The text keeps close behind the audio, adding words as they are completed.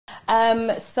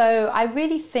So I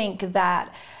really think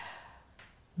that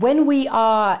when we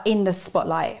are in the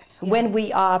spotlight, when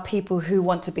we are people who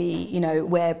want to be, you know,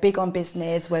 we're big on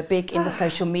business, we're big in the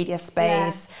social media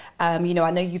space. You know, I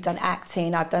know you've done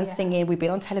acting, I've done singing, we've been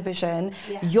on television.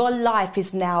 Your life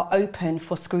is now open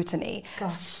for scrutiny.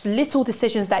 Little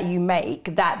decisions that you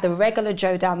make that the regular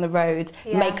Joe down the road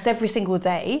makes every single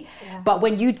day. But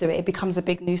when you do it, it becomes a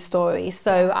big news story.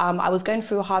 So I was going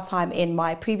through a hard time in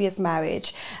my previous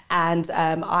marriage, and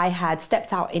I had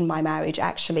stepped out in my marriage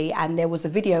actually, and there was a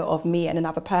video of me and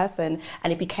another person,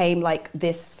 and it became like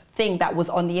this thing that was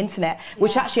on the internet,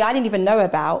 which actually I didn't even know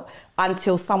about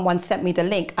until someone sent me the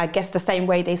link, I guess the same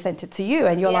way they sent it to you,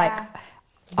 and you're like,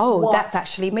 oh, that's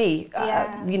actually me.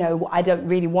 You know, I don't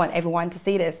really want everyone to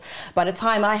see this. By the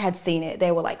time I had seen it,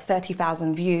 there were like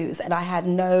 30,000 views, and I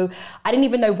didn't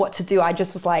even know what to do. I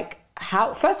just was like,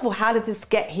 first of all, how did this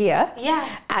get here?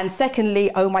 And secondly,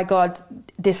 oh my God,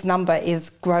 this number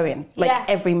is growing like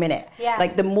every minute.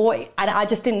 Like the more, and I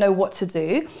just didn't know what to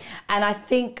do. And I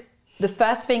think the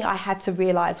first thing I had to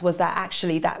realize was that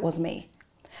actually that was me.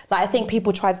 Like, I think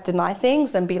people try to deny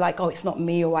things and be like, oh, it's not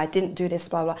me, or I didn't do this,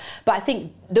 blah, blah. But I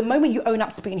think the moment you own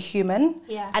up to being human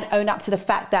and own up to the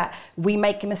fact that we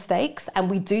make mistakes and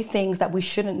we do things that we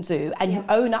shouldn't do, and you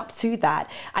own up to that,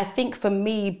 I think for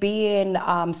me, being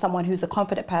someone who's a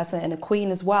confident person and a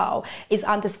queen as well, is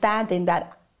understanding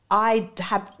that I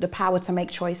have the power to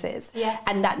make choices,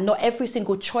 and that not every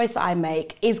single choice I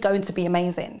make is going to be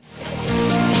amazing.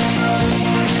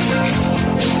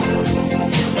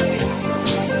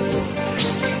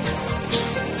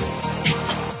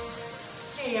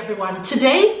 Everyone,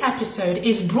 today's episode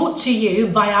is brought to you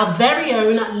by our very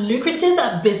own Lucrative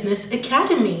Business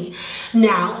Academy.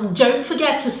 Now, don't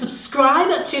forget to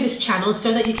subscribe to this channel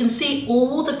so that you can see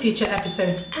all the future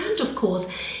episodes. And of course,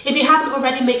 if you haven't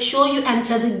already, make sure you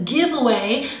enter the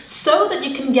giveaway so that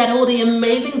you can get all the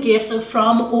amazing gifts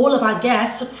from all of our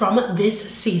guests from this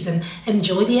season.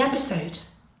 Enjoy the episode.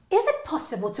 Is it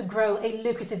possible to grow a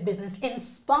lucrative business in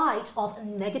spite of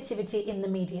negativity in the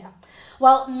media?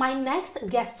 Well, my next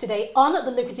guest today on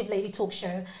the Lucrative Lady Talk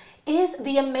Show is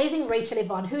the amazing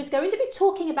Rachel-Yvonne, who's going to be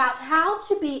talking about how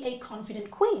to be a confident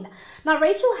queen. Now,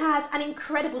 Rachel has an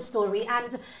incredible story,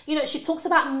 and you know, she talks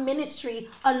about ministry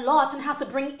a lot and how to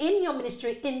bring in your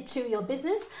ministry into your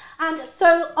business. And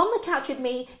so on the couch with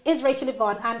me is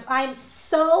Rachel-Yvonne, and I'm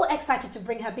so excited to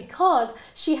bring her because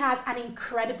she has an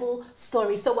incredible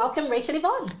story. So welcome,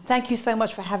 Rachel-Yvonne. Thank you so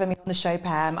much for having me on the show,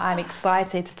 Pam. I'm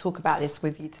excited to talk about this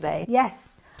with you today.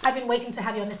 Yes. I've been waiting to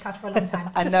have you on this couch for a long time,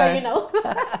 just know. So you know.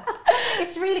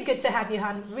 It's really good to have you,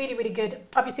 hon. Really, really good.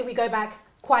 Obviously, we go back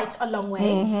quite a long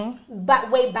way.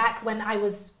 But way back when I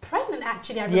was pregnant,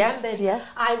 actually, I remembered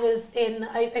I was in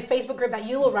a Facebook group that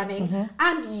you were running,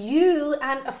 and you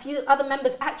and a few other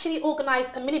members actually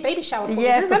organized a mini baby shower for me.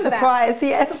 Yes, a surprise.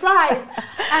 A surprise.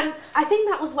 And I think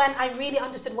that was when I really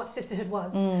understood what sisterhood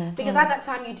was. Because at that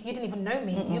time, you didn't even know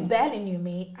me. You barely knew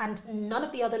me. And none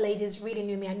of the other ladies really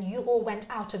knew me. And you all went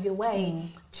out of your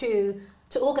way to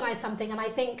organize something. And I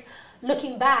think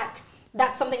looking back,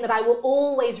 that's something that I will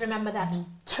always remember, that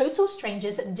total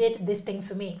strangers did this thing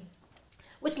for me.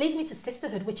 Which leads me to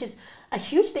sisterhood, which is a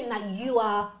huge thing that you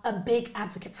are a big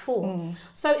advocate for.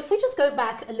 So if we just go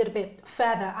back a little bit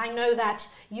further, I know that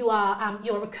you are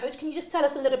you're a coach. Can you just tell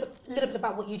us a little bit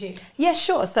about what you do? Yeah,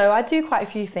 sure. So I do quite a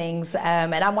few things,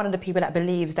 and I'm one of the people that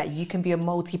believes that you can be a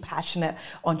multi-passionate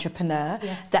entrepreneur.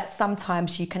 That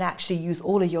sometimes you can actually use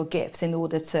all of your gifts in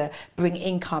order to bring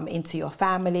income into your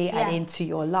family and into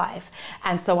your life.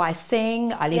 And so I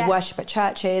sing, I lead worship at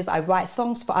churches, I write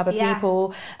songs for other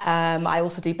people. I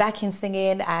also do backing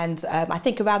singing, and I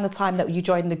think around the time that you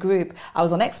joined the group, I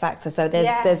was on X Factor, so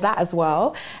there's that as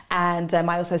well. And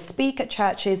I also speak at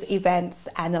churches, events,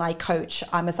 and then I coach.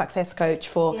 I'm a success coach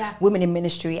for women in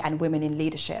ministry and women in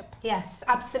leadership. Yes,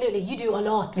 absolutely. You do a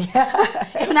lot.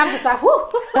 Even I'm just like, whoo.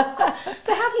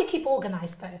 So how do you keep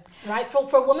organized though, right?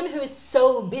 For a woman who is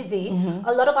so busy,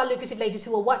 a lot of our lucrative ladies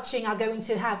who are watching are going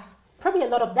to have probably a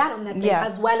lot of that on their plate,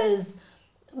 as well as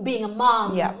being a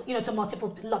mom, you know, to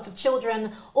lots of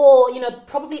children, or, you know,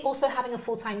 probably also having a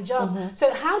full-time job.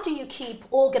 So how do you keep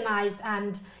organized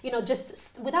and, you know,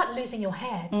 just without losing your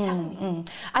head? Tell me.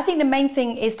 I think the main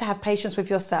thing is to have patience with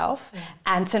yourself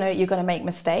and to know that you're going to make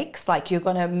mistakes, like you're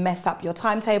going to mess up your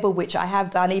timetable, which I have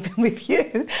done even with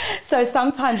you. So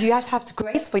sometimes you have to have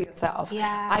grace for yourself.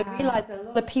 I realize that a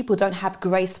lot of people don't have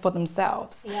grace for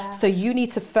themselves. So you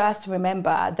need to first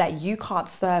remember that you can't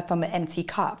serve from an empty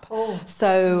cup.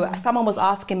 So So someone was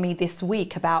asking me this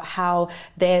week about how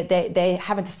they're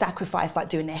having to sacrifice, like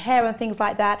doing their hair and things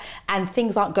like that, and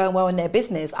things aren't going well in their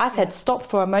business. I said, stop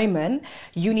for a moment.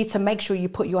 You need to make sure you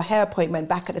put your hair appointment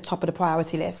back at the top of the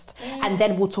priority list, and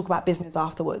then we'll talk about business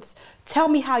afterwards. Tell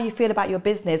me how you feel about your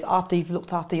business after you've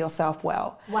looked after yourself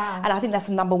well. Wow. And I think that's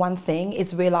the number one thing,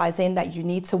 is realizing that you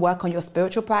need to work on your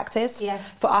spiritual practice.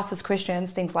 Yes. For us as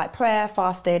Christians, things like prayer,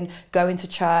 fasting, going to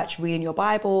church, reading your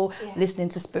Bible, listening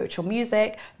to spiritual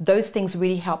music, those things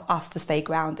really help us to stay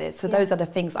grounded. So those are the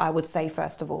things I would say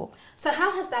first of all. So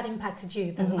how has that impacted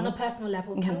you though, on a personal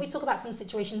level? Can we talk about some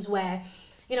situations where,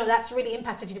 you know, that's really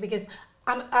impacted you? Because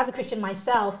as a Christian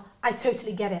myself, I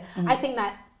totally get it. I think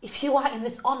that if you are in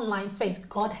this online space,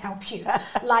 God help you.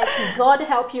 Like, God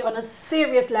help you on a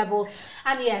serious level.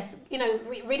 And yes, you know,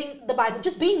 reading the Bible,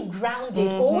 just being grounded,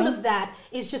 all of that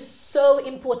is just so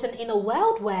important in a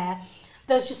world where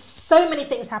there's just so many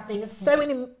things happening, so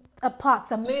many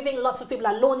parts are moving, lots of people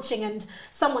are launching, and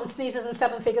someone sneezes and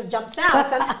 7 figures jumps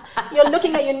out, and you're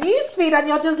looking at your newsfeed and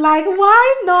you're just like,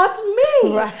 why not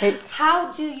me? Right.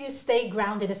 How do you stay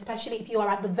grounded, especially if you are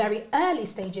at the very early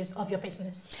stages of your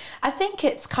business? I think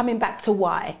it's coming back to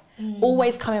why.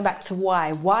 Always coming back to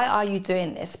why. Why are you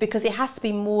doing this? Because it has to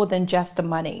be more than just the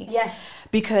money. Yes.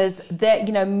 Because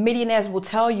millionaires will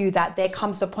tell you that there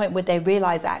comes a point where they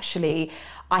realize, actually,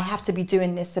 I have to be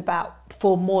doing this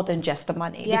for more than just the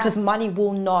money, because money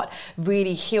will not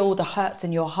really heal the hurts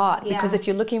in your heart. Because if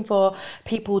you're looking for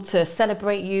people to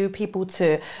celebrate you, people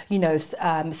to,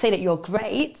 say that you're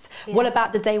great, what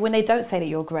about the day when they don't say that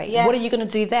you're great? What are you going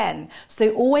to do then? So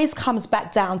it always comes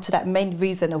back down to that main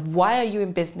reason of why are you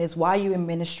in business? Why are you in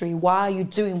ministry? Why are you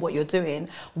doing what you're doing?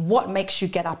 What makes you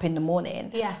get up in the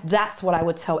morning? That's what I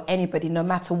would tell anybody, no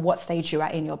matter what stage you're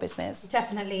at in your business.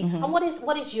 Definitely. And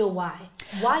what is your why?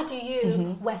 Why do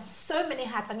you wear so many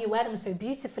hats, and you wear them so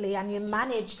beautifully, and you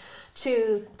manage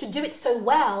to do it so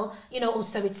well, or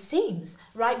so it seems,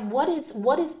 right? What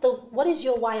is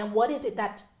your why, and what is it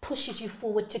that pushes you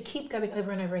forward to keep going over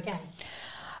and over again?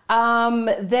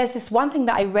 There's this one thing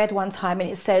that I read one time, and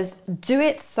it says, do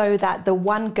it so that the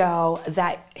one girl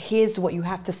that hears what you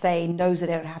have to say knows that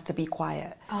they don't have to be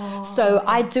quiet. So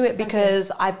I do it because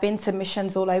I've been to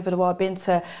missions all over the world. I've been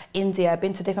to India, I've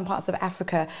been to different parts of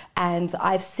Africa, and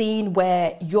I've seen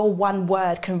where your one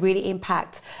word can really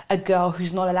impact a girl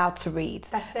who's not allowed to read,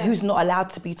 who's not allowed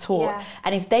to be taught.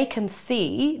 And if they can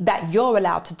see that you're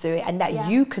allowed to do it, and that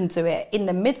you can do it in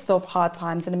the midst of hard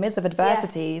times, in the midst of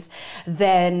adversities,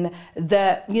 then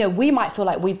we might feel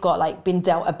like we've got been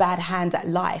dealt a bad hand at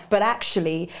life, but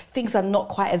actually things are not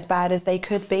quite as bad as they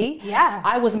could be.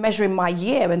 I was measuring my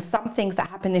year, and some things that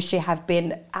happened this year have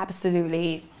been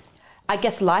absolutely, I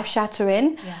guess,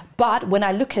 life-shattering. But when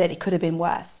I look at it, it could have been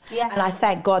worse. And I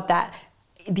thank God that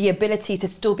the ability to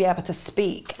still be able to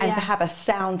speak and to have a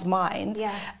sound mind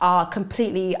are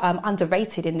completely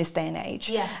underrated in this day and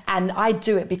age. And I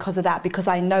do it because of that, because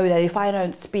I know that if I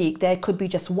don't speak, there could be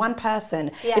just one person.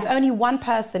 If only one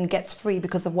person gets free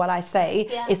because of what I say,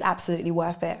 it's absolutely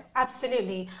worth it.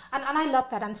 Absolutely. And I love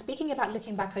that. And speaking about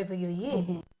looking back over your year,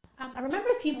 I remember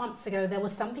a few months ago, there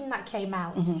was something that came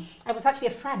out. It was actually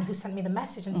a friend who sent me the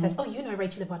message and says, oh, you know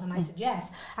Rachel-Yvonne? And I said, yes.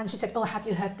 And she said, oh, have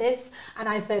you heard this? And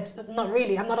I said, not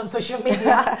really. I'm not on social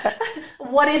media.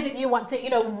 What is it you want to,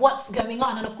 what's going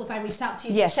on? And of course, I reached out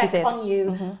to you to check on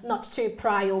you, not to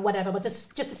pry or whatever, but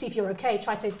just to see if you're okay,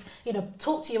 try to,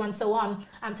 talk to you and so on,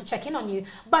 to check in on you.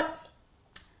 But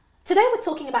today we're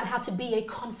talking about how to be a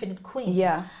confident queen.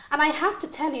 And I have to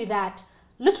tell you that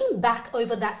looking back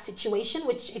over that situation,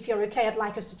 which if you're okay, I'd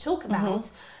like us to talk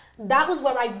about, that was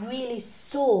where I really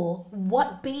saw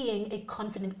what being a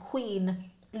confident queen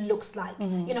looks like,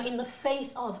 in the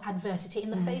face of adversity,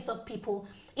 in the face of people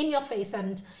in your face,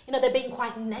 and, they're being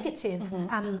quite negative.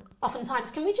 Oftentimes,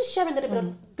 can we just share a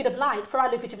little bit of light for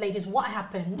our lucrative ladies, what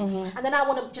happened? And then I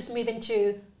want to just move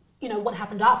into what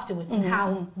happened afterwards and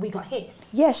how we got here.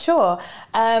 Yeah, sure.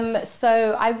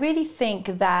 So I really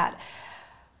think that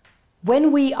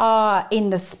when we are in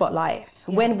the spotlight,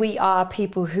 when we are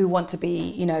people who want to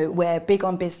be, we're big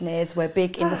on business, we're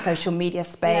big in the social media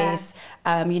space.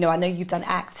 I know you've done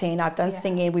acting, I've done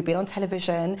singing, we've been on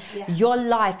television. Your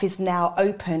life is now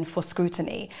open for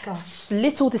scrutiny.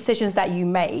 Little decisions that you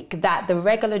make that the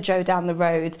regular Joe down the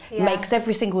road makes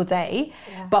every single day.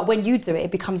 But when you do it,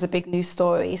 it becomes a big news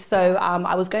story. So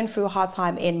I was going through a hard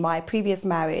time in my previous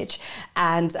marriage,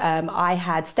 and I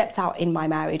had stepped out in my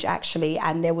marriage actually,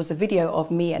 and there was a video of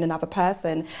me and another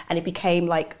person, and it became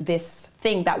like this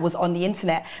thing that was on the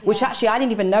internet, which actually I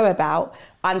didn't even know about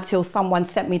until someone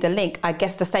sent me the link, I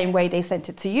guess the same way they sent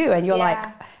it to you, and you're like,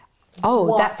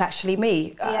 oh, that's actually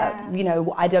me. You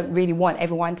know, I don't really want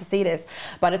everyone to see this.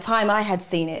 By the time I had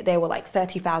seen it, there were like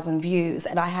 30,000 views,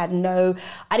 and I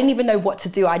didn't even know what to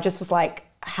do. I just was like,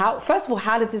 first of all,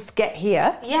 how did this get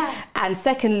here? Yeah. And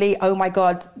secondly, oh my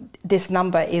God, this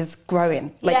number is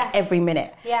growing like every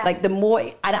minute. Yeah. Like the more,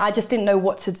 and I just didn't know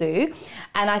what to do.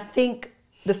 And I think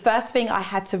the first thing I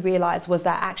had to realize was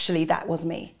that actually that was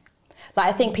me. Like,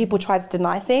 I think people try to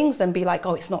deny things and be like,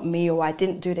 oh, it's not me, or I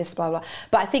didn't do this, blah, blah.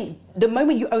 But I think the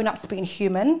moment you own up to being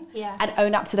human and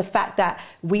own up to the fact that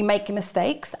we make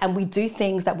mistakes and we do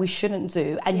things that we shouldn't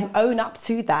do, and you own up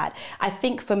to that, I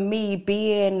think for me,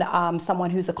 being someone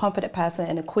who's a confident person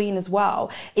and a queen as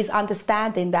well, is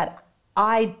understanding that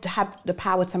I have the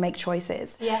power to make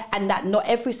choices, and that not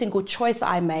every single choice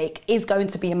I make is going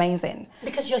to be amazing.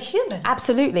 Because you're human.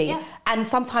 Absolutely. Yeah. And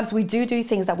sometimes we do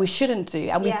things that we shouldn't do,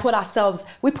 and we put ourselves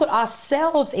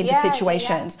into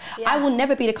situations. I will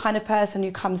never be the kind of person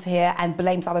who comes here and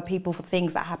blames other people for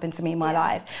things that happen to me in my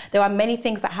life. There are many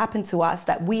things that happen to us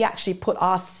that we actually put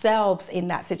ourselves in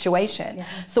that situation.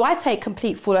 So I take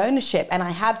complete full ownership, and I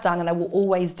have done, and I will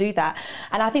always do that.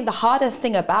 And I think the hardest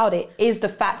thing about it is the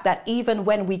fact that even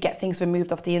when we get things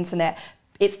removed off the internet,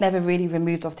 it's never really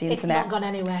removed off the internet. It's not gone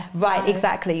anywhere. Right,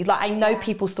 exactly. Like, I know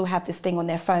people still have this thing on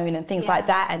their phone and things like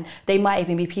that, and they might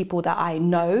even be people that I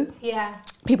know.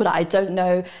 People that I don't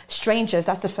know, strangers,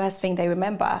 that's the first thing they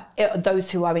remember. Those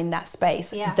who are in that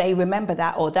space, they remember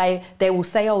that, or they will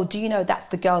say, oh, do you know that's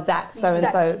the girl that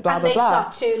so-and-so, blah, blah, blah. And they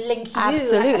start to link you,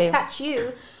 absolutely, attach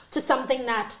you to something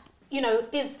that, you know,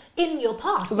 is in your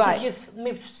past, because you've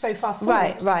moved so far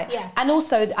forward. Right. Yeah. And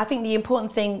also, I think the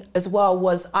important thing as well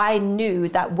was I knew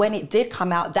that when it did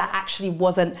come out, that actually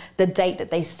wasn't the date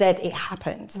that they said it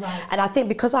happened. Right. And I think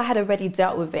because I had already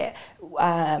dealt with it,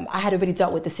 I had already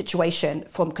dealt with the situation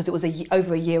because it was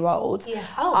over a year old.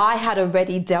 I had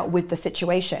already dealt with the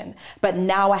situation, but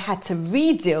now I had to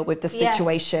re-deal with the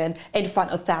situation in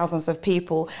front of thousands of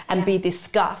people and be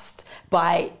discussed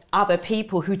by other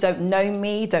people who don't know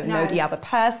me, don't know the other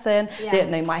person, they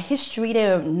don't know my history, they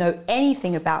don't know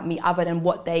anything about me other than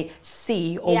what they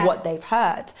see or what they've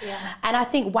heard. And I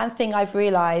think one thing I've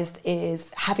realized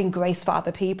is having grace for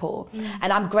other people.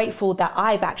 And I'm grateful that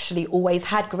I've actually always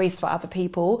had grace for other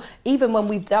people. Even when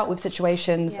we've dealt with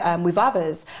situations with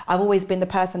others, I've always been the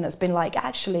person that's been like,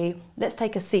 actually, let's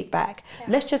take a seat back.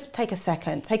 Let's just take a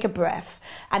second, take a breath,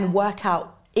 and work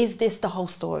out, is this the whole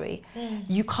story?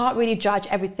 You can't really judge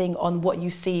everything on what you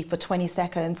see for 20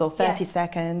 seconds or 30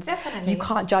 seconds. Definitely. You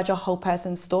can't judge a whole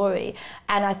person's story.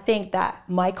 And I think that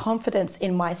my confidence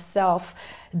in myself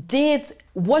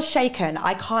was shaken.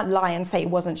 I can't lie and say it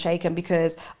wasn't shaken,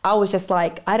 because I was just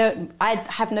like, I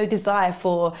have no desire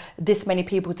for this many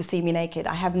people to see me naked.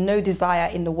 I have no desire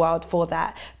in the world for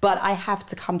that. But I have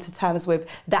to come to terms with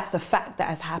that's a fact that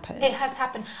has happened. It has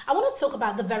happened. I want to talk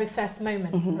about the very first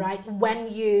moment, right? When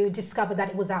you discovered that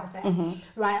it was out there,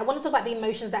 right? I want to talk about the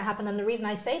emotions that happened. And the reason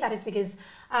I say that is because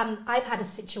I've had a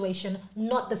situation,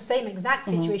 not the same exact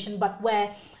situation, but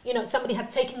where, you know, somebody had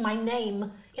taken my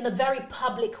name in a very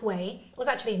public way. It was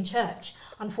actually in church,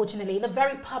 unfortunately, in a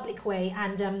very public way,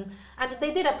 and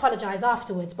they did apologize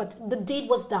afterwards, but the deed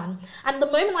was done. And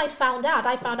the moment I found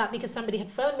out because somebody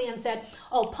had phoned me and said,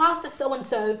 oh, Pastor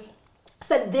so-and-so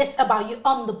said this about you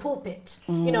on the pulpit.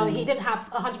 You know, he didn't have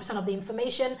 100% of the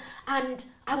information, and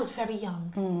I was very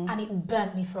young, and it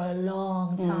burnt me for a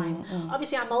long time.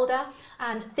 Obviously, I'm older,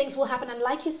 and things will happen. And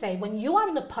like you say, when you are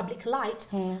in the public light,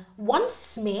 one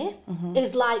smear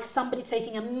is like somebody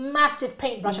taking a massive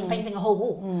paintbrush and painting a whole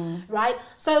wall, right?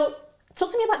 So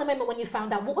talk to me about the moment when you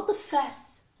found out. What was the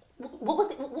first, what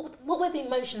were the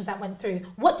emotions that went through?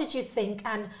 What did you think,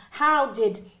 and how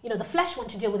did, you know, the flesh want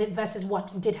to deal with it versus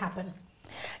what did happen?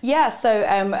 Yeah, so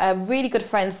a really good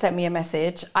friend sent me a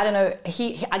message. I don't know,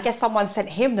 I guess someone sent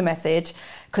him the message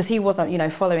because he wasn't, you know,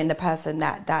 following the person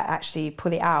that actually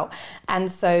put it out.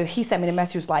 And so he sent me the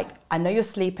message, was like, I know you're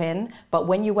sleeping, but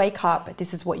when you wake up,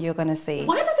 this is what you're going to see.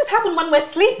 Why does this happen when we're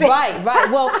sleeping? Right.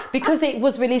 Well, because it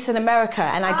was released in America,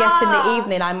 and I guess in the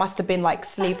evening I must have been like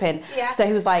sleeping. So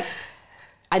he was like,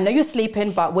 I know you're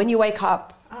sleeping, but when you wake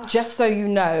up, just so you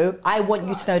know, I want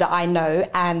you to know that I know,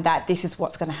 and that this is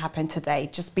what's going to happen today.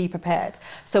 Just be prepared.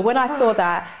 So when I saw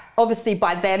that, obviously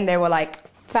by then there were like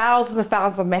thousands and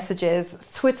thousands of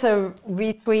messages, Twitter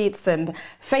retweets and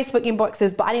Facebook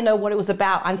inboxes, but I didn't know what it was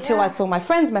about until I saw my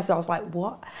friend's message. I was like,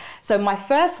 what? So my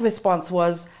first response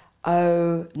was,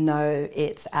 oh no,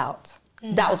 it's out.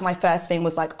 That was my first thing,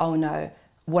 was like, oh no,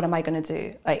 what am I going to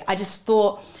do? Like, I just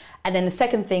thought, and then the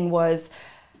second thing was,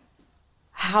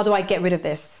 how do I get rid of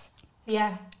this?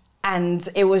 Yeah. And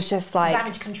it was just like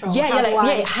damage control.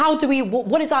 How do we?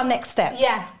 What is our next step?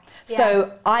 Yeah.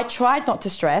 So I tried not to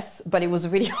stress, but it was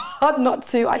really hard not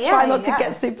to. I tried not to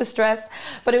get super stressed,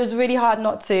 but it was really hard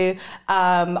not to.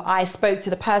 I spoke to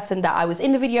the person that I was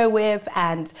in the video with,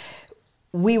 and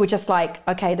we were just like,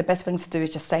 okay, the best thing to do is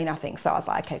just say nothing. So I was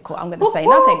like, okay, cool, I'm going to say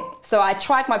nothing. So I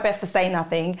tried my best to say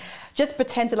nothing, just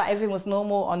pretended like everything was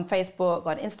normal on Facebook,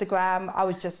 on Instagram. I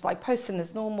was just like posting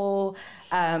as normal.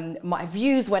 My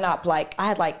views went up, like I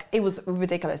had like, it was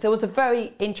ridiculous. It was a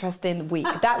very interesting week.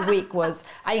 That week was,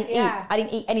 I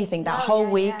didn't eat anything that whole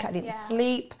week. I didn't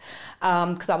sleep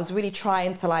because I was really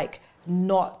trying to like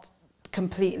not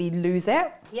completely lose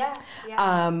it.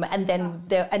 And then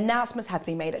the announcements had to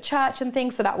be made at church and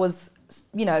things, so that was,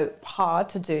 you know, hard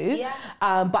to do.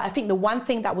 But I think the one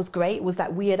thing that was great was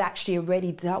that we had actually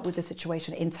already dealt with the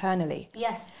situation internally.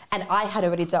 And I had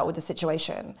already dealt with the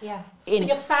situation. So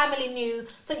your family knew.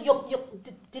 So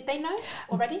did they know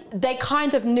already? They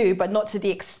kind of knew, but not to the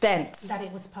extent that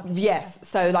it was public.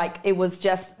 So like it was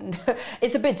just,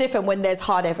 it's a bit different when there's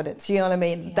hard evidence. You know what I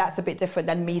mean? That's a bit different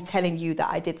than me telling you that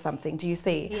I did something. Do you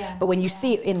see? But when you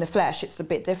see it in the flesh, it's a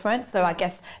bit different. So I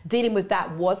guess dealing with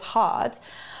that was hard.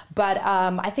 But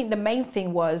I think the main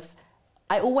thing was,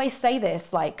 I always say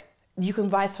this, like, you can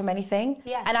rise from anything.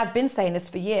 And I've been saying this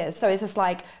for years. So it's just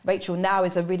like, Rachel, now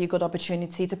is a really good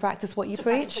opportunity to practice what you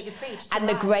preach. And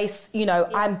the grace, you know,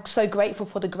 I'm so grateful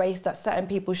for the grace that certain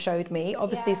people showed me.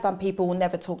 Obviously, some people will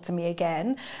never talk to me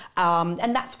again.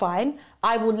 And that's fine.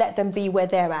 I will let them be where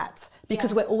they're at.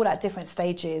 Because we're all at different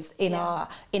stages in our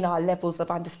levels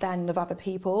of understanding of other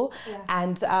people,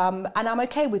 and I'm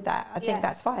okay with that. I think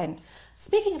that's fine.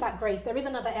 Speaking about grace, there is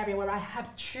another area where I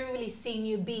have truly seen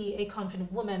you be a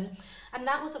confident woman, and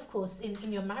that was, of course,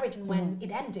 in your marriage and when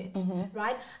it ended,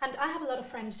 right? And I have a lot of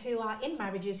friends who are in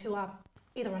marriages who are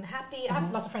either unhappy. I have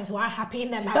lots of friends who are happy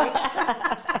in their marriage,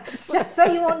 just so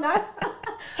you all know.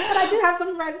 But I do have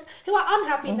some friends who are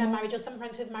unhappy in their marriage, or some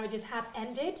friends whose marriages have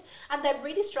ended, and they're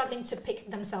really struggling to pick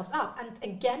themselves up. And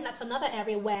again, that's another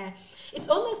area where it's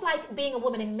almost like being a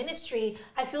woman in ministry.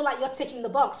 I feel like you're ticking the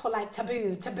box for like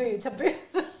taboo.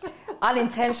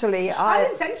 Unintentionally.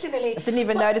 I didn't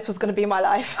even know this was going to be my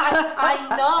life.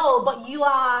 I know, but you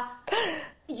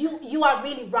are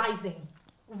really rising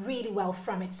really well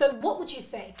from it. So what would you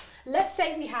say? Let's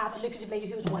say we have a lucrative lady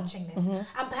who's watching this,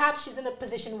 and perhaps she's in a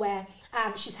position where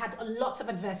she's had lots of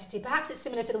adversity. Perhaps it's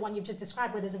similar to the one you've just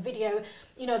described, where there's a video,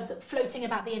 you know, floating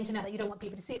about the internet that you don't want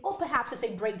people to see, or perhaps it's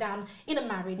a breakdown in a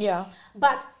marriage.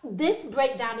 But this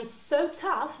breakdown is so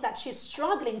tough that she's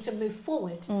struggling to move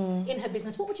forward in her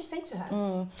business. What would you say to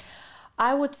her?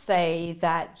 I would say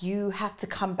that you have to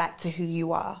come back to who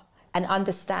you are. And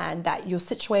understand that your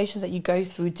situations that you go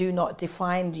through do not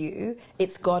define you.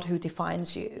 It's God who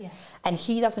defines you. And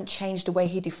he doesn't change the way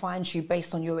he defines you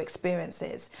based on your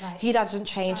experiences. He doesn't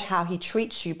change how he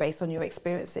treats you based on your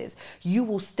experiences. You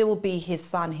will still be his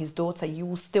son, his daughter. You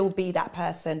will still be that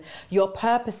person. Your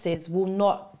purposes will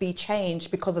not be changed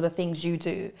because of the things you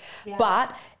do.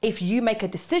 But if you make a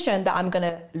decision that I'm going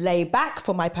to lay back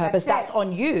for my purpose, that's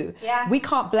on you. We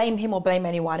can't blame him or blame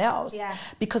anyone else.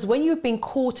 Because when you've been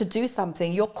called to do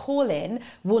something, your calling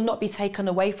will not be taken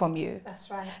away from you.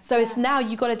 So it's now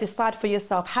you got to decide for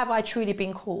yourself, have I truly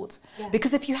been called?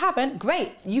 Because if you haven't,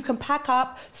 great, you can pack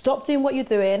up, stop doing what you're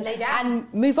doing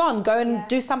and move on, go and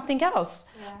do something else.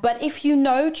 But if you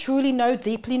know, truly know,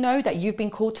 deeply know that you've been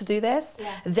called to do this,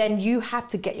 then you have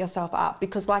to get yourself up.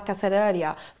 Because like I said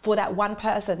earlier, for that one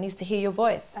person needs to hear your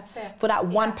voice. For that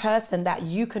one person that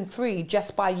you can free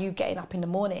just by you getting up in the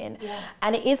morning.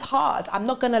 And it is hard. I'm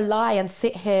not going to lie and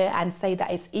sit here and say that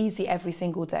it's easy every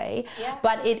single day.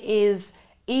 But it is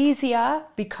easier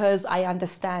because I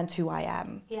understand who I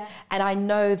am. And I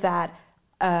know that,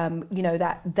 you know,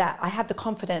 that I have the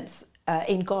confidence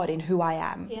in God, in who I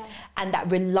am, and that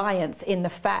reliance in the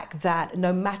fact that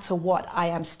no matter what, I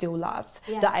am still loved,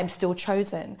 that I'm still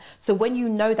chosen. So when you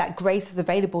know that grace is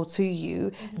available to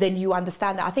you, then you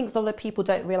understand that. I think a lot of people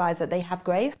don't realize that they have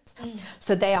grace,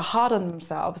 so they are hard on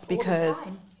themselves because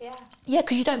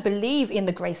because you don't believe in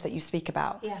the grace that you speak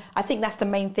about. I think that's the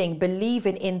main thing,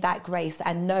 believing in that grace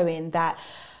and knowing that,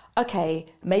 okay,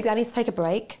 maybe I need to take a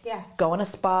break, go on a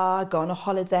spa, go on a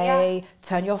holiday,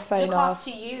 turn your phone off.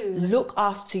 Look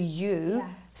after you,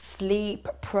 sleep,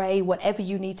 pray, whatever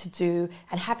you need to do,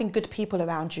 and having good people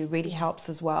around you really helps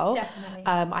as well.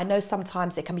 I know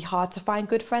sometimes it can be hard to find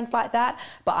good friends like that,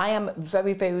 but I am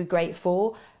very, very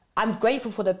grateful. I'm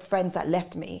grateful for the friends that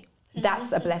left me.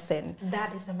 that's a blessing.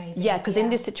 That is amazing. Yeah, because in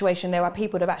this situation, there are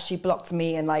people that have actually blocked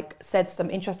me and like said some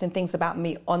interesting things about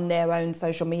me on their own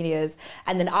social medias.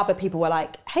 And then other people were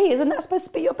like, hey, isn't that supposed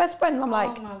to be your best friend? And I'm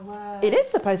like, oh my word. It is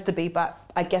supposed to be, but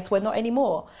I guess we're not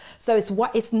anymore. So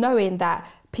it's knowing that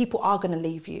people are going to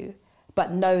leave you,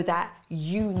 but know that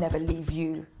you never leave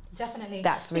you. Definitely.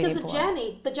 That's really important.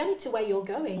 Because the journey to where you're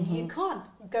going, you can't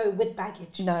go with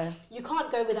baggage. No. You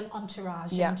can't go with an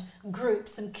entourage and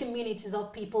groups and communities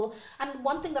of people. And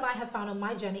one thing that I have found on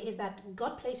my journey is that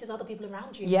God places other people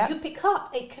around you. Yeah. You pick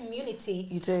up a community.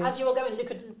 You do. As you were going,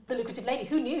 look at the Lucrative Lady.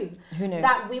 Who knew?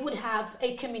 That we would have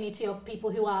a community of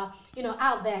people who are,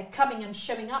 out there coming and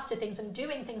showing up to things and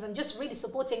doing things and just really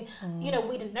supporting.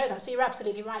 We didn't know that. So you're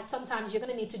absolutely right. Sometimes you're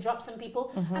going to need to drop some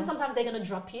people and sometimes they're going to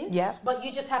drop you. Yeah. But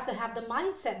you just have to have the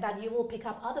mindset that you will pick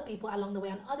up other people along the way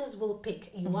and others will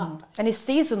pick you up. And it's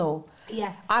seasonal.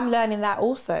 Yes. I'm learning that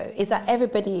also, is that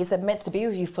everybody isn't meant to be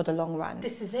with you for the long run.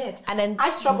 This is it. And then I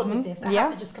struggled with this. I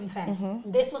have to just confess.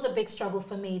 This was a big struggle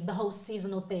for me, the whole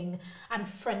seasonal thing and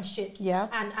friendships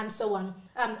and so on.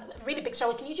 Really big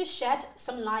struggle. Can you just shed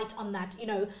some light on that?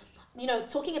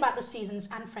 Talking about the seasons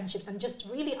and friendships and just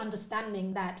really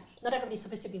understanding that not everybody's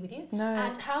supposed to be with you. No.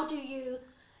 And how do you...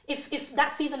 If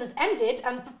that season has ended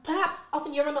and perhaps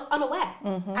often you're unaware,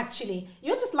 actually,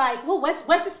 you're just like, well,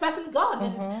 where's this person gone?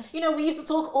 And, we used to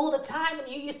talk all the time and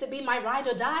you used to be my ride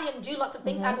or die and do lots of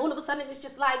things. And all of a sudden it's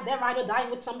just like they're ride or dying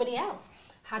with somebody else.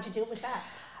 How'd you deal with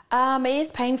that? It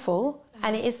is painful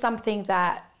and it is something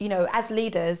that, as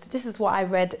leaders, this is what I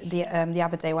read the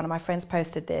other day. One of my friends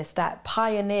posted this, that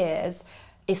pioneers,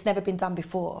 it's never been done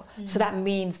before. So that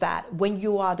means that when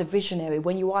you are the visionary,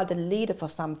 when you are the leader for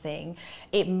something,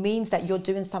 it means that you're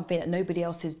doing something that nobody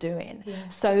else is doing. Yeah.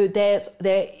 So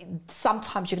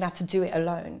sometimes you're gonna have to do it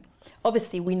alone.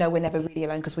 Obviously, we know we're never really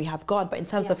alone because we have God, but in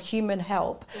terms of human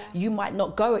help, you might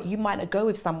not go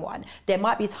with someone. There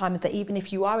might be times that even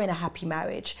if you are in a happy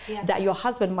marriage, that your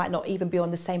husband might not even be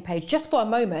on the same page just for a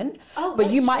moment,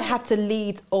 but you might have to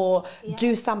lead or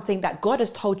do something that God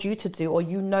has told you to do, or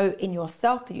in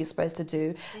yourself that you're supposed to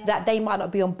do, that they might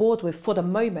not be on board with for the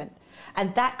moment.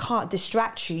 And that can't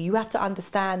distract you. You have to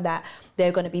understand that there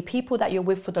are going to be people that you're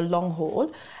with for the long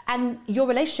haul, and your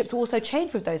relationships will also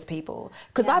change with those people.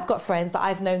 Because I've got friends that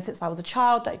I've known since I was a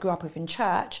child, that I grew up with in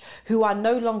church, who are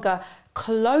no longer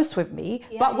close with me,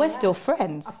 but we're still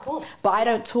friends. Of course. But I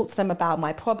don't talk to them about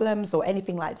my problems or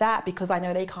anything like that, because I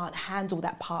know they can't handle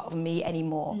that part of me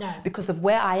anymore. No. Because of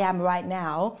where I am right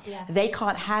now, they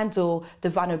can't handle the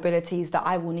vulnerabilities that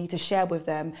I will need to share with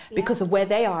them because of where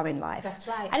they are in life. That's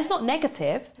right. And it's not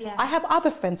negative. I have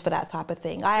other friends for that type of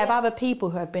thing. I have other people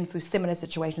who have been through similar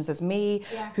situations as me,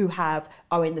 who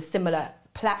are in the similar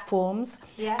platforms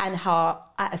and are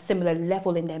at a similar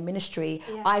level in their ministry.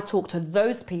 I talk to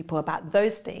those people about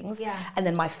those things, and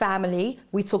then my family,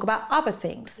 we talk about other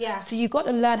things. So you've got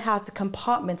to learn how to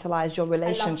compartmentalize your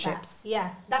relationships.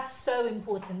 That's so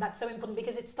important. That's so important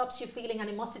because it stops you feeling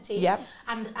animosity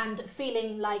and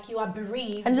feeling like you are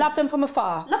bereaved. And love them from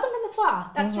afar. Love them from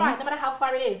afar. That's right. No matter how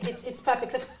far it is, it's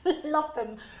perfect. Love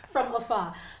them from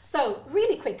afar. So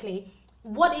really quickly,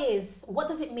 what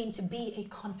does it mean to be a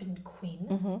confident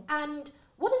queen? And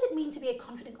what does it mean to be a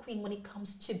confident queen when it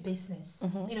comes to business?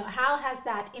 How has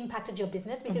that impacted your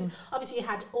business? Because obviously you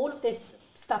had all of this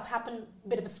stuff happen, a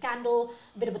bit of a scandal,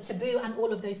 a bit of a taboo and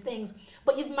all of those things.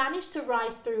 But you've managed to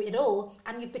rise through it all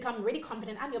and you've become really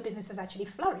confident and your business has actually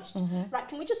flourished. Right?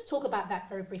 Can we just talk about that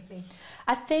very briefly?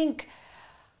 I think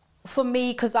for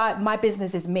me, because my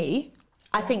business is me,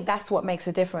 I think that's what makes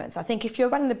a difference. I think if you're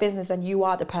running a business and you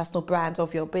are the personal brand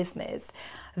of your business,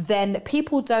 then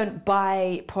people don't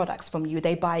buy products from you,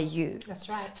 they buy you. That's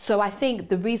right. So I think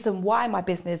the reason why my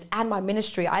business and my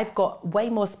ministry, I've got way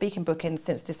more speaking bookings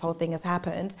since this whole thing has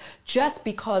happened, just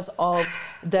because of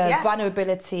the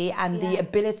vulnerability and the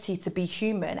ability to be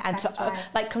human and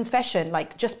like confession,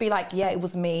 like just be like, it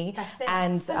was me. That's it.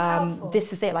 And so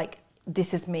this is it, like,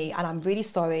 this is me and I'm really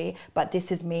sorry, but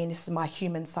this is me and this is my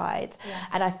human side.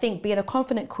 And I think being a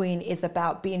confident queen is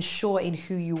about being sure in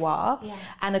who you are.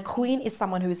 And a queen is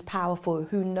someone who is powerful,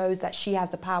 who knows that she has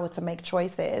the power to make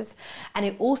choices. And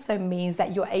it also means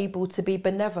that you're able to be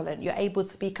benevolent, you're able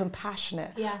to be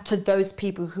compassionate to those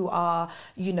people who are,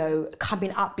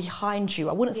 coming up behind you.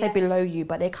 I wouldn't say below you,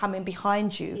 but they're coming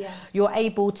behind you. You're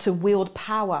able to wield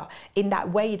power in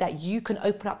that way that you can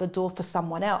open up the door for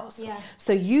someone else.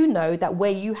 So that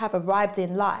where you have arrived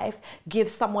in life, give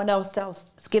someone else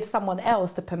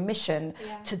the permission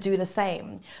to do the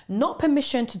same. Not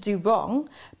permission to do wrong,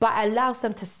 but allows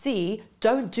them to see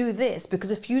don't do this,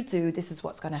 because if you do, this is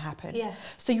what's going to happen.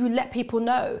 Yes. So you let people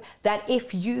know that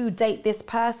if you date this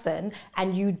person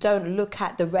and you don't look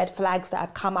at the red flags that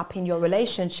have come up in your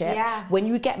relationship, when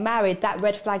you get married, that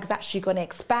red flag is actually going to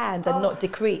expand and not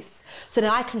decrease. So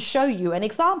then I can show you an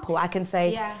example. I can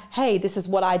say, hey, this is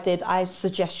what I did. I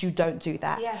suggest you don't do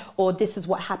that. Yes. Or this is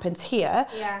what happens here.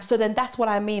 So then that's what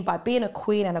I mean by being a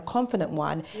queen and a confident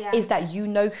one, is that you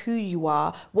know who you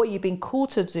are, what you've been called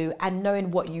to do, and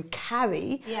knowing what you carry,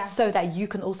 so that you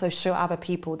can also show other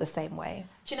people the same way.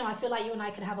 Do you know, I feel like you and I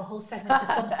could have a whole segment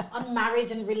just on marriage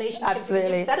and relationships.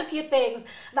 Absolutely. You said a few things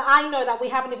that I know that we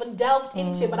haven't even delved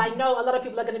into, but I know a lot of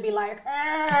people are going to be like,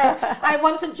 I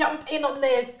want to jump in on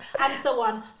this, and so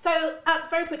on. So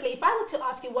very quickly, if I were to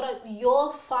ask you, what are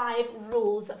your 5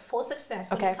 rules for success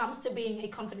when it comes to being a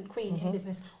confident queen in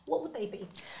business, what would they be?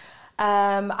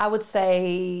 I would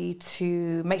say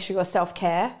to make sure your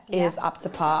self-care is up to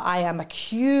par. I am a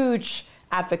huge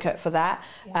advocate for that.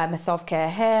 Self-care,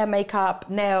 hair, makeup,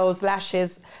 nails,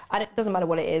 lashes. It doesn't matter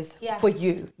what it is for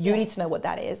you. You need to know what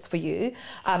that is for you.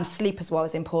 Sleep as well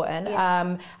is important.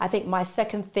 I think my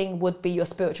second thing would be your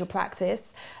spiritual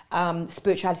practice.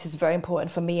 Spirituality is very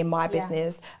important for me in my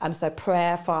business. So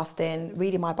prayer, fasting,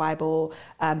 reading my Bible,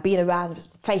 being around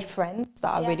faith friends that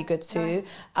are really good too.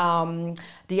 Nice.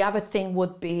 The other thing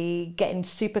would be getting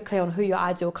super clear on who your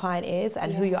ideal client is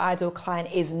and who your ideal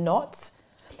client is not.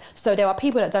 So there are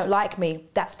people that don't like me.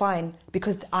 That's fine,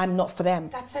 because I'm not for them.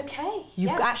 That's okay.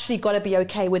 You've actually got to be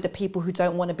okay with the people who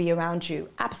don't want to be around you.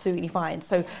 Absolutely fine.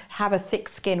 So have a thick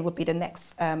skin would be the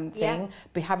next thing.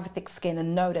 But have a thick skin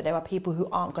and know that there are people who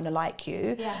aren't going to like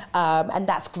you. And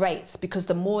that's great, because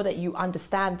the more that you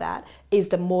understand that is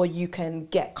the more you can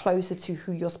get closer to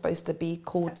who you're supposed to be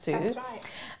called to. That's right.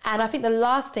 And I think the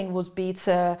last thing would be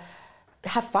to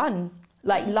have fun.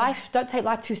 Like life, don't take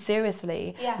life too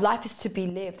seriously. Life is to be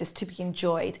lived, it's to be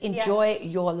enjoyed. Enjoy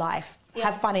your life.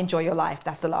 Have fun, enjoy your life.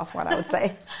 That's the last one I would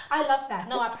say. I love that.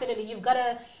 No, absolutely. You've got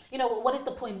to, what is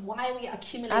the point? Why are we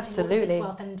accumulating all of this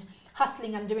wealth and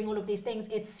hustling and doing all of these things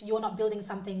if you're not building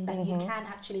something that you can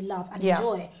actually love and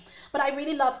enjoy? But I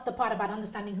really love the part about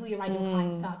understanding who your ideal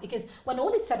clients are, because when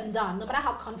all is said and done, no matter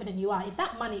how confident you are, if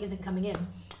that money isn't coming in,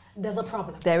 there's a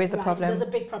problem. There is a problem. There's a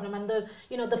big problem, and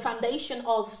the foundation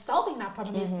of solving that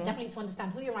problem is definitely to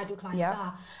understand who your ideal clients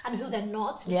are and who they're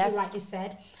not, which you rightly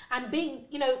said, and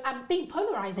being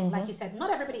polarizing, like you said.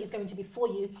 Not everybody is going to be for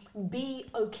you. Be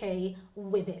okay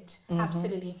with it.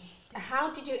 Absolutely.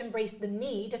 How did you embrace the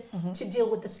need to deal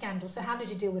with the scandal? So how did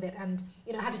you deal with it, and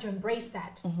how did you embrace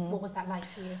that? What was that like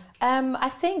for you? I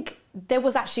think there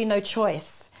was actually no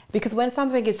choice. Because when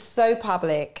something is so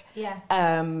public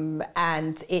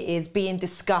and it is being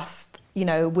discussed,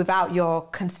 without your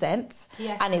consent,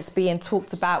 and it's being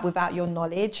talked about without your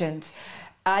knowledge, and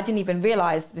I didn't even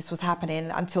realize this was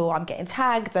happening until I'm getting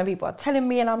tagged and people are telling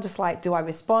me, and I'm just like, do I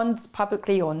respond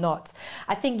publicly or not?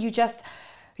 I think you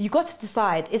got to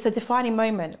decide. It's a defining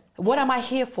moment. What am I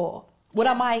here for? What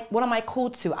am I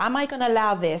called to? Am I going to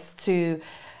allow this to...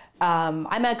 am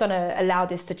I going to allow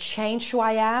this to change who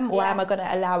I am, or am I going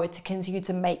to allow it to continue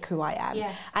to make who I am?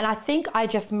 And I think I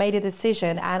just made a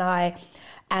decision, and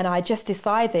I just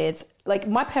decided, like,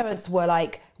 my parents were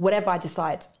like, whatever I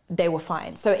decide, they were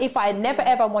fine. So if I never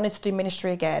ever wanted to do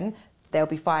ministry again, they'll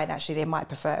be fine. Actually, they might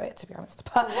prefer it, to be honest.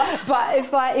 But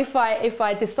if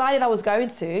I decided I was going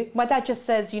to, my dad just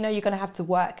says, you're going to have to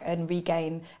work and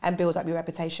regain and build up your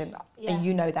reputation, and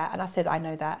you know that. And I said, I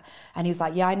know that. And he was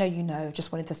like, yeah, I know.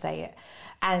 Just wanted to say it.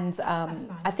 And nice.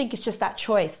 I think it's just that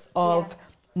choice of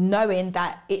knowing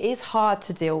that it is hard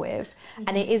to deal with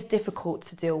and it is difficult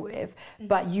to deal with,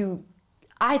 but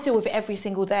I deal with it every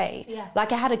single day.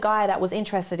 Like, I had a guy that was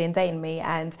interested in dating me,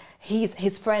 and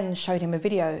his friend showed him the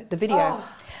video.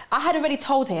 I had already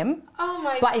told him. Oh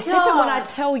my God. But it's different when I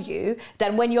tell you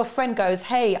than when your friend goes,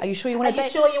 hey, are you sure you want to date? Are you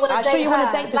sure you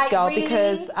want to date this girl? Really?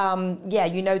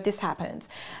 Because, this happened.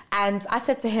 And I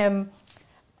said to him,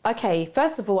 okay,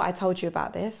 first of all, I told you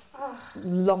about this a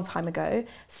long time ago.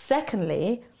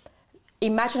 Secondly,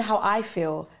 imagine how I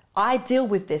feel. I deal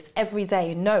with this every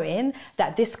day, knowing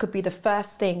that this could be the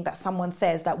first thing that someone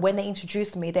says, that when they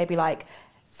introduce me, they'll be like,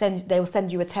 they'll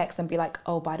send you a text and be like,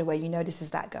 oh, by the way, this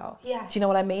is that girl. Do you know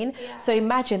what I mean? So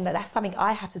imagine that that's something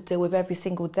I have to deal with every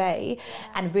single day,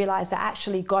 and realize that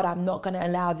actually, God, I'm not going to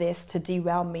allow this to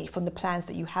derail me from the plans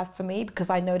that you have for me, because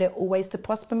I know they're always to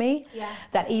prosper me.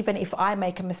 That even if I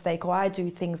make a mistake or I do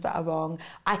things that are wrong,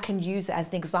 I can use it as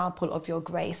an example of your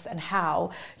grace and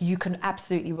how you can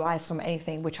absolutely rise from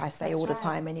anything, which I say all the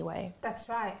time anyway. That's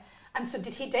right. And so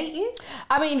did he date you?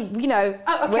 I mean,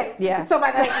 Oh, okay. Yeah. So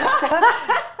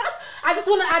I just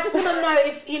want to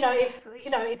know if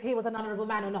if he was an honourable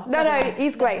man or not. No,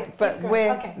 he's great, but he's great.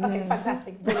 Okay,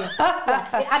 fantastic, brilliant.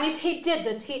 Yeah. And if he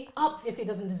didn't, he obviously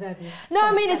doesn't deserve you. No,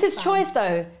 I mean, it's his choice,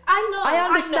 though. I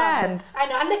understand. I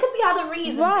know, and there could be other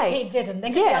reasons he didn't.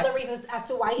 There could be other reasons as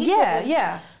to why he didn't.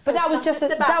 Yeah. So but that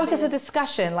was just a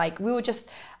discussion. Like,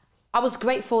 I was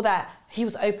grateful that he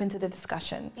was open to the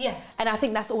discussion. Yeah. And I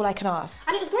think that's all I can ask.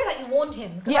 And it was great that you warned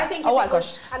him. Yeah. I think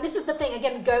gosh. And this is the thing,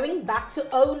 again, going back to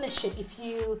ownership. If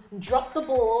you drop the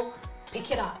ball, pick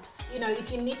it up.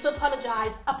 If you need to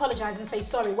apologize and say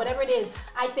sorry, whatever it is.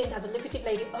 I think as a lucrative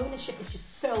lady, ownership is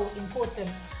just so important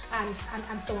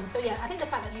and so on. So yeah, I think the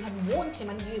fact that you had warned him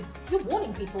and you're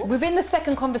warning people. Within the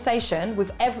second conversation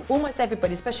with almost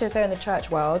everybody, especially if they're in the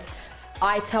church world,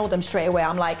 I tell them straight away,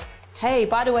 I'm like, hey,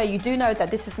 by the way, you do know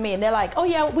that this is me. And they're like, oh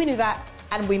yeah, we knew that.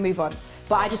 And we move on.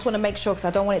 But I just want to make sure because I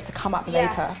don't want it to come up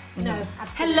later. No,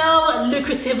 absolutely. Hello,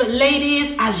 lucrative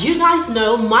ladies. As you guys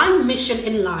know, my mission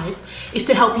in life is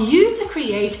to help you to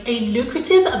create a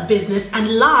lucrative business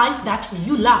and life that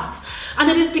you love. And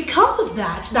it is because of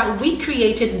that we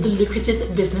created the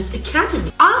Lucrative Business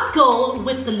Academy. Our goal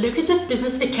with the Lucrative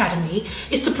Business Academy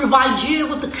is to provide you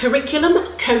with the curriculum,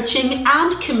 coaching,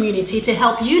 and community to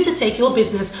help you to take your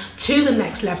business to the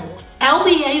next level.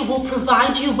 LBA will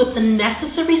provide you with the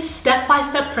necessary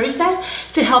step-by-step process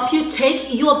to help you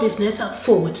take your business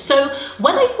forward. So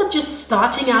whether you are just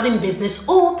starting out in business,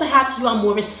 or perhaps you are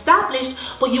more established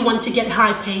but you want to get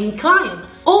high-paying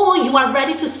clients, or you are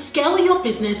ready to scale your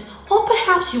business, or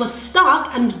perhaps you are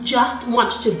stuck and just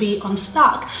want to be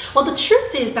unstuck. Well, the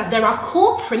truth is that there are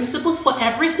core principles for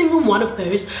every single one of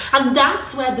those, and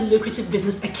that's where the Lucrative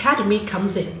Business Academy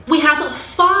comes in. We have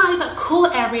 5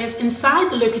 core areas inside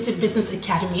the Lucrative Business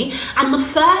Academy, and the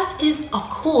first is, of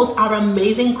course, our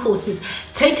amazing courses.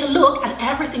 Take a look at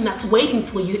everything that's waiting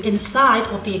for you inside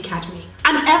of the Academy.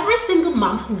 And every single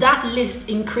month, that list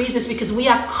increases because we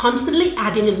are constantly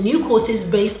adding new courses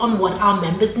based on what our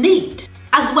members need.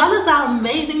 As well as our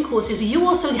amazing courses, you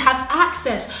also have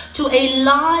access to a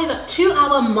live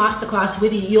 2-hour masterclass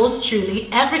with yours truly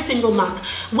every single month,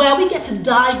 where we get to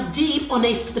dive deep on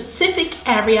a specific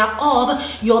area of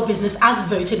your business as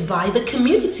voted by the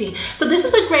community. So this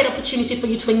is a great opportunity for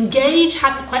you to engage,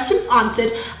 have your questions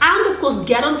answered, and of course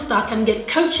get unstuck and get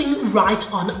coaching right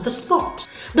on the spot.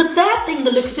 The third thing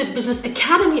the Lucrative Business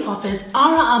Academy offers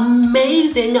are our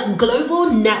amazing global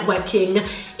networking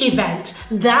event.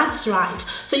 That's right.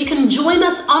 So you can join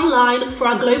us online for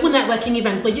our global networking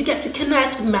event where you get to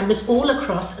connect with members all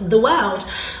across the world.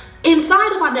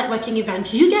 Inside of our networking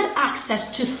event, you get access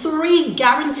to 3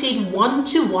 guaranteed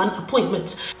one-to-one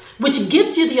appointments, which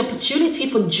gives you the opportunity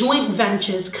for joint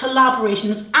ventures,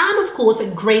 collaborations, and of course, a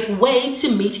great way to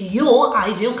meet your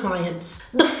ideal clients.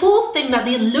 The fourth thing that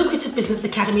the Lucrative Business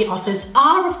Academy offers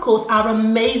are, of course, our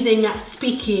amazing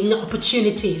speaking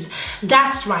opportunities.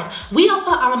 That's right. We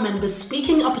offer our members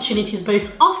speaking opportunities both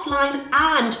offline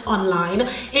and online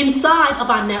inside of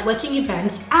our networking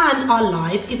events and our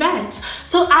live events.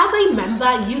 So as a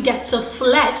member, you get to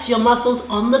flex your muscles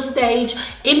on the stage,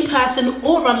 in person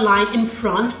or online in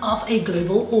front of a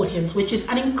global audience, which is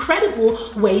an incredible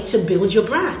way to build your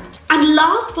brand. And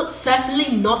last but certainly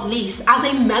not least, as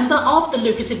a member of the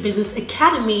Lucrative Business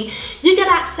Academy, you get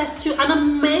access to an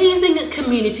amazing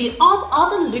community of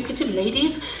other lucrative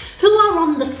ladies who are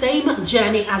on the same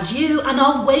journey as you and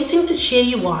are waiting to cheer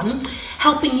you on,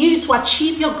 helping you to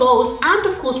achieve your goals and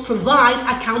of course provide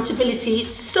accountability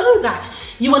so that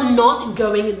you are not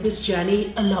going this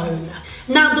journey alone.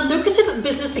 Now, the Lucrative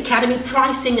Business Academy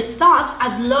pricing starts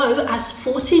as low as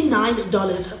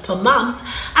 $49 per month,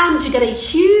 and you get a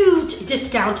huge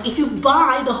discount if you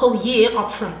buy the whole year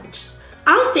upfront.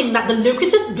 I think that the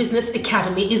Lucrative Business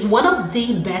Academy is one of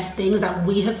the best things that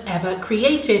we have ever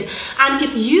created. And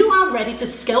if you are ready to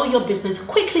scale your business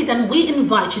quickly, then we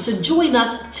invite you to join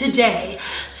us today.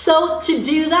 So to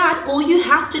do that, all you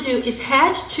have to do is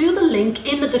head to the link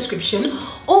in the description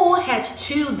or head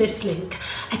to this link,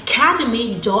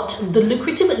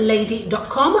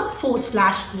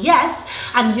 academy.thelucrativelady.com/yes,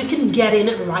 and you can get in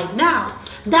right now.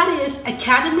 That is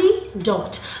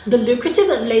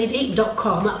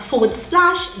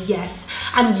academy.thelucrativelady.com/yes,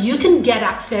 and you can get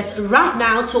access right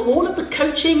now to all of the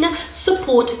coaching,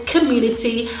 support,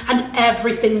 community, and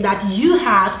everything that you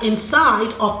have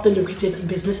inside of the Lucrative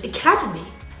Business Academy.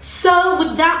 So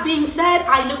with that being said,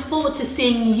 I look forward to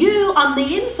seeing you on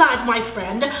the inside, my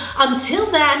friend. Until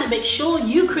then, make sure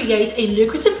you create a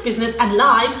lucrative business and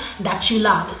life that you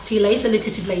love. See you later,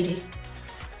 lucrative lady.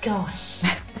 Gosh.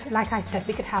 like I said,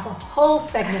 we could have a whole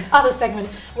other segment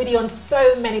with you on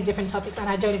so many different topics, and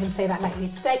I don't even say that lightly.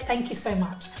 Thank you so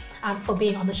much for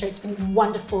being on the show. It's been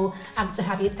wonderful to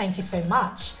have you. Thank you so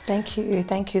much. Thank you.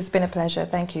 It's been a pleasure.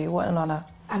 Thank you. What an honor.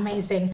 Amazing.